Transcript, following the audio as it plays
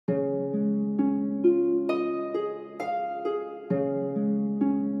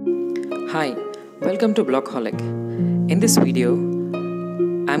Hi, welcome to Blockaholic. In this video,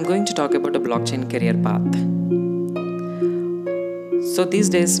 I'm going to talk about a blockchain career path. So these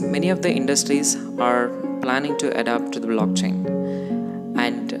days, many of the industries are planning to adapt to the blockchain,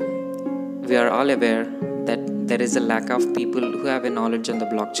 and we are all aware that there is a lack of people who have a knowledge on the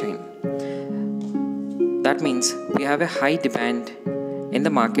blockchain. That means we have a high demand in the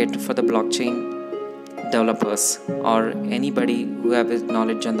market for the blockchain developers or anybody who have a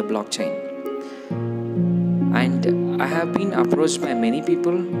knowledge on the blockchain. And I have been approached by many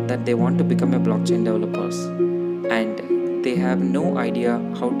people that they want to become a blockchain developers and they have no idea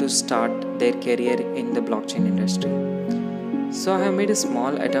how to start their career in the blockchain industry. So I have made a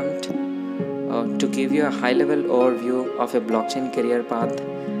small attempt to give you a high level overview of a blockchain career path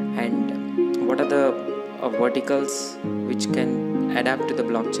and what are the verticals which can adapt to the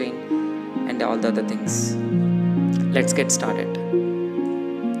blockchain and all the other things. Let's get started.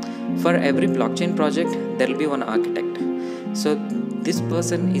 For every blockchain project, there will be one architect. So this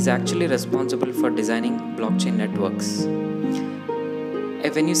person is actually responsible for designing blockchain networks.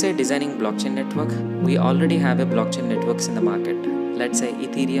 When you say designing blockchain network, we already have a blockchain networks in the market. Let's say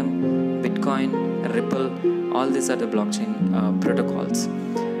Ethereum, Bitcoin, Ripple, all these are the blockchain protocols.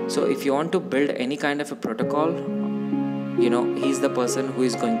 So if you want to build any kind of a protocol, he's the person who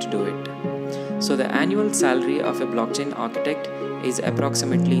is going to do it. So the annual salary of a blockchain architect is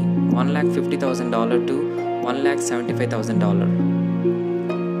approximately $150,000 to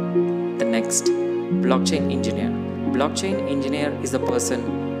 $175,000. The next, blockchain engineer. Blockchain engineer is the person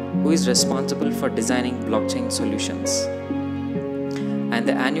who is responsible for designing blockchain solutions. And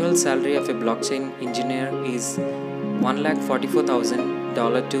the annual salary of a blockchain engineer is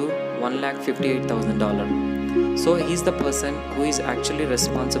 $144,000 to $158,000. So he's the person who is actually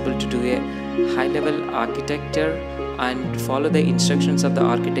responsible to do a high-level architecture and follow the instructions of the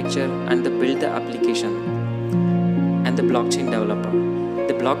architecture and build the application. And the blockchain developer.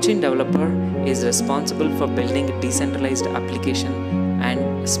 The blockchain developer is responsible for building a decentralized application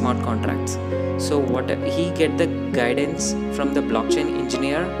and smart contracts. So he get the guidance from the blockchain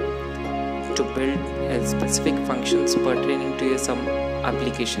engineer to build specific functions pertaining to some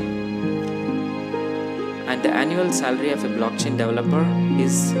application. And the annual salary of a blockchain developer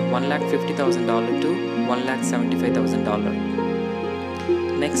is $150,000 to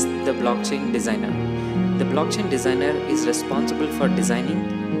 $175,000. Next, the blockchain designer. The blockchain designer is responsible for designing,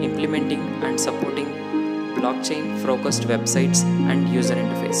 implementing and supporting blockchain-focused websites and user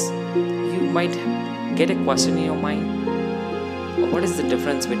interface. You might get a question in your mind, what is the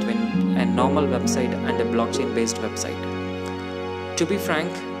difference between a normal website and a blockchain-based website? To be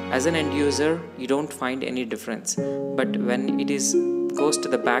frank, as an end user, you don't find any difference. But when it goes to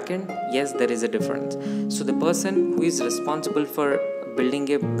the backend, yes, there is a difference. So the person who is responsible for building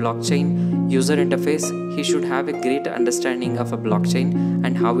a blockchain user interface, he should have a great understanding of a blockchain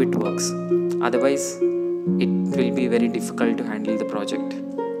and how it works. Otherwise, it will be very difficult to handle the project.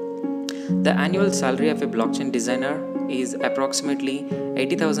 The annual salary of a blockchain designer is approximately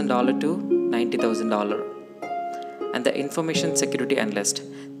 $80,000 to $90,000. And the information security analyst.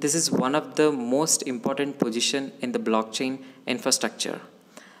 This is one of the most important position in the blockchain infrastructure.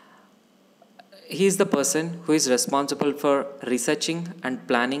 He is the person who is responsible for researching and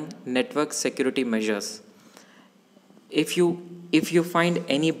planning network security measures. If you find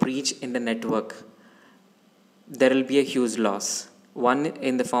any breach in the network, there will be a huge loss. One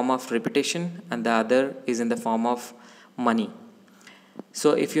in the form of reputation and the other is in the form of money.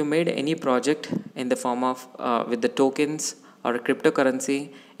 So if you made any project in the form of with the tokens or a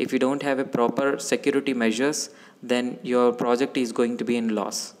cryptocurrency, if you don't have a proper security measures, then your project is going to be in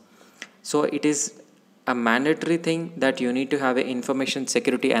loss. So it is a mandatory thing that you need to have an information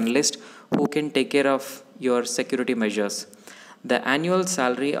security analyst who can take care of your security measures. The annual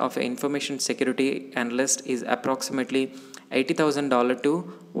salary of an information security analyst is approximately $80,000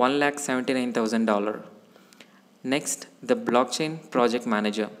 to $179,000. Next, the blockchain project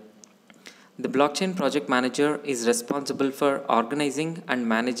manager. The blockchain project manager is responsible for organizing and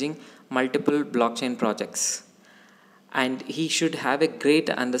managing multiple blockchain projects. And he should have a great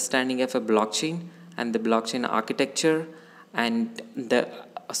understanding of a blockchain and the blockchain architecture and the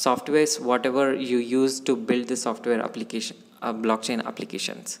softwares, whatever you use to build the software application, blockchain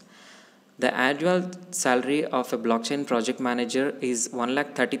applications. The annual salary of a blockchain project manager is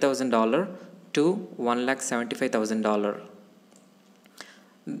 $130,000 to $175,000.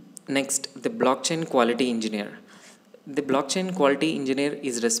 Next, the blockchain quality engineer. The blockchain quality engineer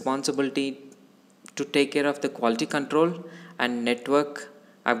is responsibility to take care of the quality control and network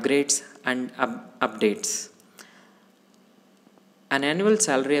upgrades and updates. An annual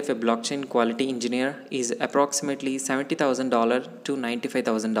salary of a blockchain quality engineer is approximately $70,000 to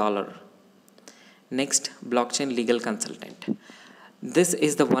 $95,000. Next, blockchain legal consultant. This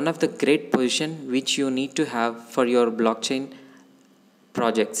is the one of the great position which you need to have for your blockchain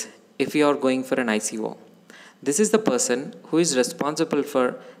projects if you are going for an ICO. This is the person who is responsible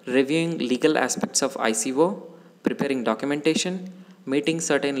for reviewing legal aspects of ICO, preparing documentation, meeting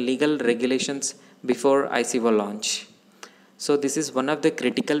certain legal regulations before ICO launch. So this is one of the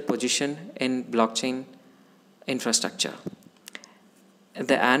critical position in blockchain infrastructure.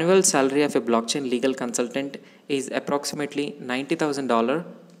 The annual salary of a blockchain legal consultant is approximately $90,000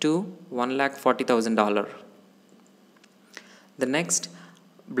 to $140,000. The next,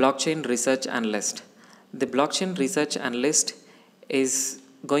 blockchain research analyst. The blockchain research analyst is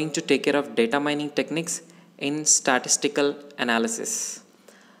going to take care of data mining techniques in statistical analysis.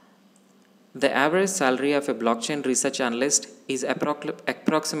 The average salary of a blockchain research analyst is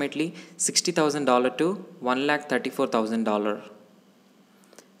approximately $60,000 to $134,000.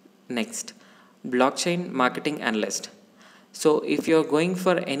 Next, blockchain marketing analyst. So if you're going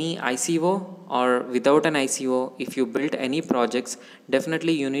for any ICO or without an ICO, if you build any projects,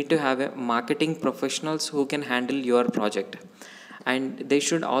 definitely you need to have a marketing professionals who can handle your project. And they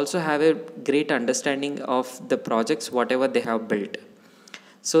should also have a great understanding of the projects, whatever they have built.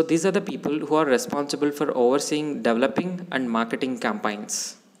 So these are the people who are responsible for overseeing developing and marketing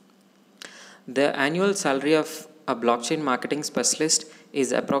campaigns. The annual salary of a blockchain marketing specialist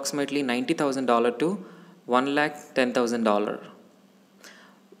is approximately $90,000 to $110,000.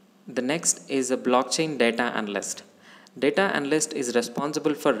 The next is a blockchain data analyst. Data analyst is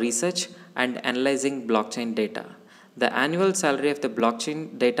responsible for research and analyzing blockchain data. The annual salary of the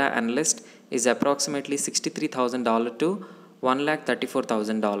blockchain data analyst is approximately $63,000 to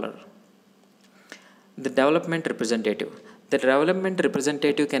 $134,000. The development representative. The development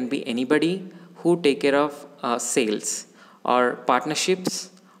representative can be anybody who take care of sales or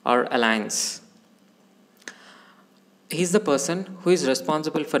partnerships or alliance. He is the person who is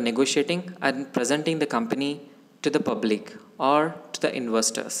responsible for negotiating and presenting the company to the public or to the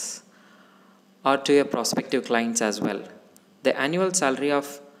investors or to your prospective clients as well. The annual salary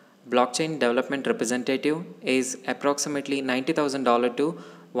of blockchain development representative is approximately $90,000 to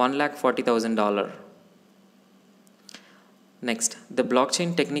 $140,000. Next, the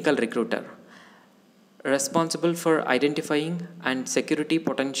blockchain technical recruiter, responsible for identifying and screen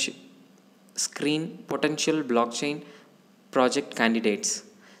potential blockchain project candidates.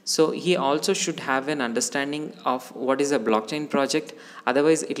 So he also should have an understanding of what is a blockchain project.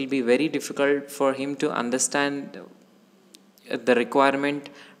 Otherwise, it will be very difficult for him to understand the requirement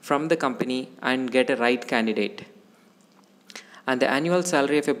from the company and get a right candidate. And the annual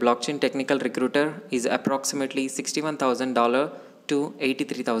salary of a blockchain technical recruiter is approximately $61,000 to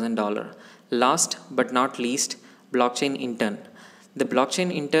 $83,000. Last but not least, blockchain intern. The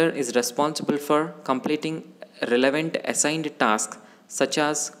blockchain intern is responsible for completing relevant assigned tasks such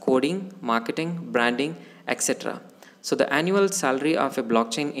as coding, marketing, branding, etc. So the annual salary of a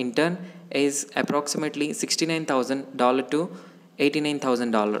blockchain intern is approximately $69,000 to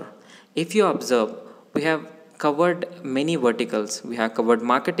 $89,000. If you observe, we have covered many verticals. We have covered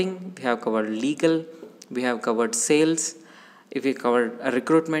marketing, we have covered legal, we have covered sales, if we covered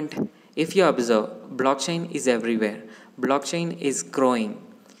recruitment. If you observe, blockchain is everywhere. Blockchain is growing.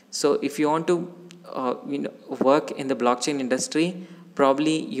 So if you want to work in the blockchain industry,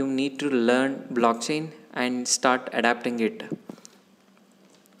 probably you need to learn blockchain and start adapting it.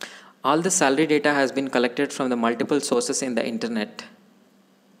 All the salary data has been collected from the multiple sources in the internet.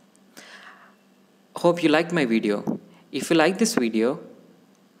 Hope you liked my video. If you like this video,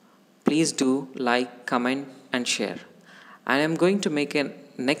 please do like, comment and share. I am going to make a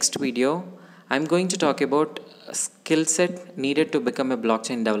next video. I am going to talk about a skill set needed to become a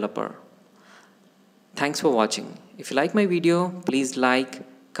blockchain developer. Thanks for watching. If you like my video, please like,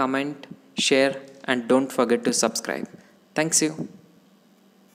 comment, share and don't forget to subscribe. Thanks you.